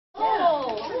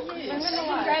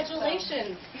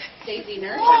Congratulations, Daisy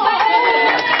Nurse. This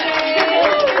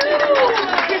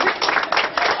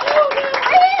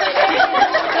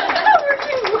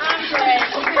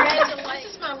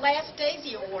is my last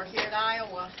Daisy Award here at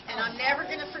Iowa, and I'm never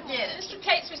going to forget it. Mr.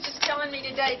 Cates was just telling me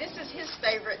today this is his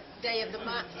favorite day of the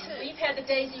month, too. We've had the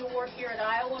Daisy Award here at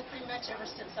Iowa pretty much ever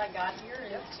since I got here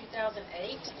in 2008,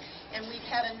 and we've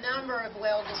had a number of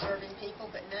well-deserving people,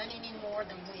 but none any more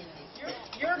than Wendy.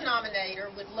 Your nominator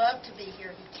would love to be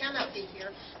here. He cannot be here,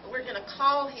 but we're going to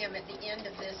call him at the end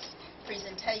of this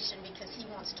presentation because he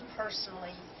wants to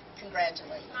personally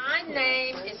congratulate you. My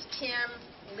name is Tim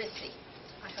Lissy.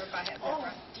 I hope I have that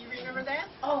right. Do you remember that?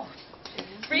 Oh.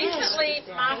 Recently,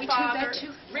 my father,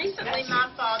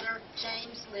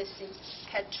 James Lissy,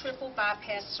 had triple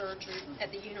bypass surgery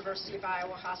at the University of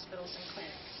Iowa Hospitals and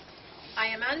Clinics. I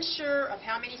am unsure of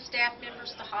how many staff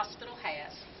members the hospital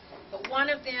has, but one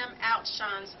of them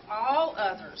outshines all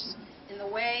others in the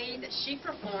way that she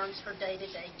performs her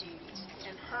day-to-day duties,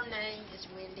 and her name is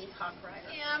Wendy Hochreiter.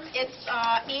 It's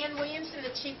Ann Williamson,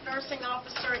 the Chief Nursing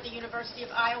Officer at the University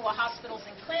of Iowa Hospitals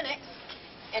and Clinics,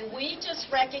 and we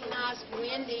just recognized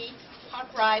Wendy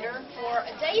Hochreiter for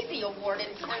a Daisy Award,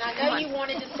 and I know you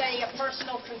wanted to say a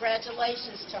personal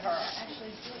congratulations to her.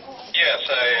 Yes,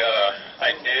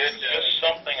 I did.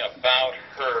 Something about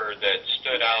her that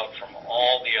stood out from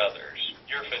all the others.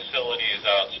 Your facility is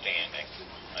outstanding.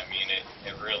 I mean, it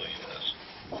really is.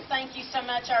 Well, thank you so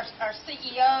much. Our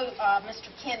CEO,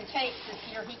 Mr. Ken Cates, is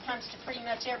here. He comes to pretty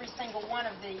much every single one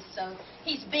of these, so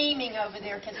he's beaming over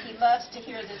there because he loves to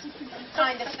hear this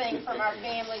kind of thing from our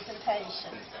families and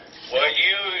patients. Well,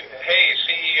 hey,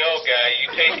 CEO guy,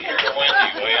 you take care of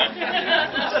Wendy, will you?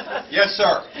 Yes,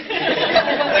 sir.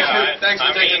 Thanks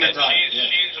for taking the time.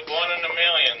 She's one in a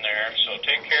million there, so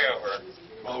take care of her.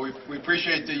 Well, we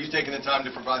appreciate you taking the time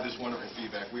to provide this wonderful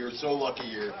feedback. We are so lucky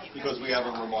here because we have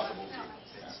a remarkable team.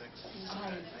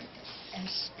 And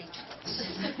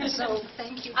speechless. So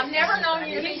thank you. I've never known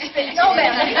you to be speechless. No,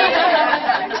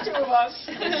 There's two of us.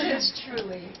 This is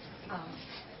truly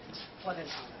what an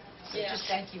honor. So Yeah. just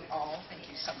thank you all. Thank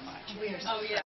you so much. Oh, yeah.